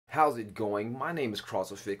How's it going? My name is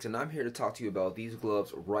Fix, and I'm here to talk to you about these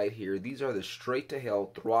gloves right here. These are the Straight to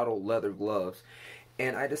Hell Throttle leather gloves,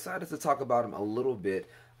 and I decided to talk about them a little bit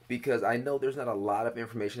because I know there's not a lot of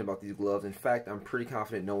information about these gloves. In fact, I'm pretty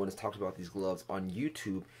confident no one has talked about these gloves on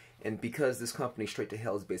YouTube, and because this company Straight to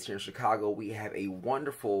Hell is based here in Chicago, we have a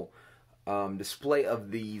wonderful display of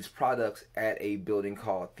these products at a building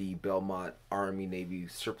called the Belmont Army Navy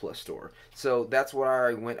Surplus Store. So that's where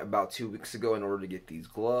I went about 2 weeks ago in order to get these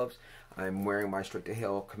gloves. I'm wearing my Straight to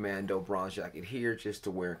Hell Commando bronze jacket here just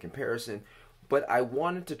to wear in comparison. But I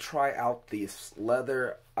wanted to try out this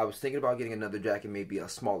leather. I was thinking about getting another jacket, maybe a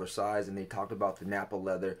smaller size, and they talked about the Napa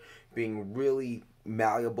leather being really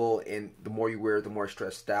malleable, and the more you wear it, the more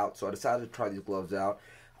stressed out. So I decided to try these gloves out.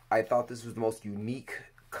 I thought this was the most unique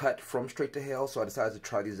cut from Straight to Hell, so I decided to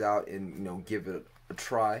try these out and give it a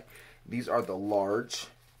try. These are the large.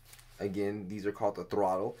 Again, these are called the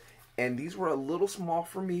Throttle, and these were a little small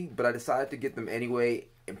for me, but I decided to get them anyway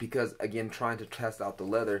because, again, trying to test out the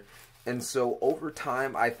leather. And so over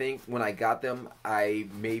time, I think when I got them, I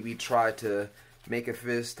maybe tried to make a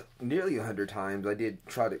fist nearly 100 times. I did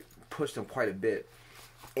try to push them quite a bit,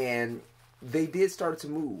 and they did start to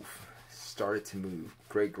move.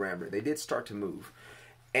 Great grammar. They did start to move.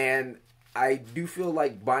 And I do feel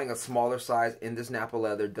like buying a smaller size in this Napa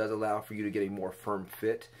leather does allow for you to get a more firm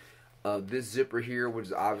fit. This zipper here, which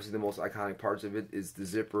is obviously the most iconic parts of it, is the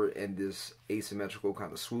zipper and this asymmetrical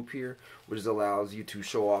kind of swoop here, which allows you to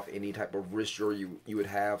show off any type of wrist jewelry you would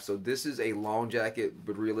have. So this is a long jacket,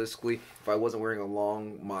 but realistically, if I wasn't wearing a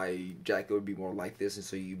long, my jacket would be more like this, and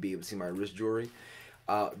so you'd be able to see my wrist jewelry.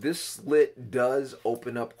 This slit does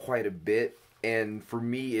open up quite a bit, and for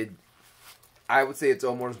me, I would say it's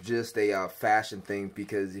almost just a fashion thing,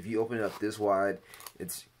 because if you open it up this wide,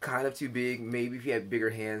 it's kind of too big. Maybe if you have bigger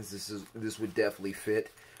hands, this would definitely fit.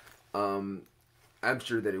 I'm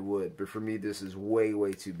sure that it would, but for me, this is way,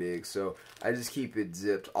 way too big. So I just keep it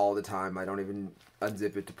zipped all the time. I don't even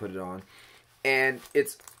unzip it to put it on. And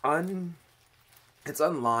it's unlined,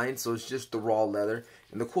 so it's just the raw leather.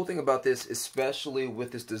 And the cool thing about this, especially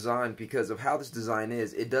with this design, because of how this design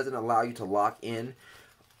is, it doesn't allow you to lock in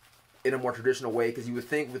a more traditional way, because you would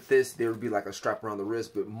think with this there would be like a strap around the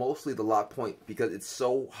wrist, but mostly the lock point, because it's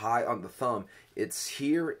so high on the thumb, it's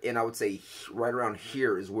here, and I would say right around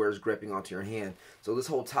here is where it's gripping onto your hand. So this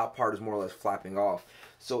whole top part is more or less flapping off.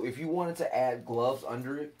 So if you wanted to add gloves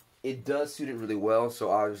under it, it does suit it really well. So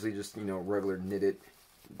obviously just regular knitted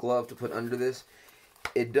glove to put under this.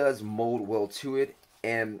 It does mold well to it,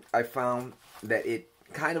 and I found that it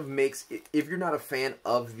kind of makes, if you're not a fan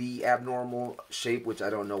of the abnormal shape, which I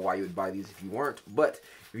don't know why you would buy these if you weren't, but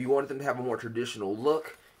if you wanted them to have a more traditional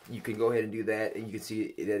look, you can go ahead and do that, and you can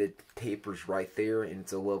see that it tapers right there, and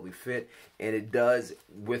it's a lovely fit. And it does,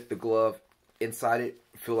 with the glove inside it,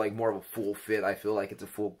 feel like more of a full fit. I feel like it's a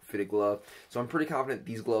full fitted glove. So I'm pretty confident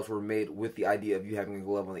these gloves were made with the idea of you having a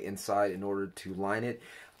glove on the inside in order to line it.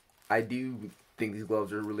 I do think these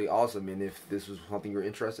gloves are really awesome, and if this was something you're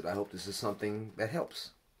interested, I hope this is something that helps.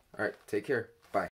 Alright, take care.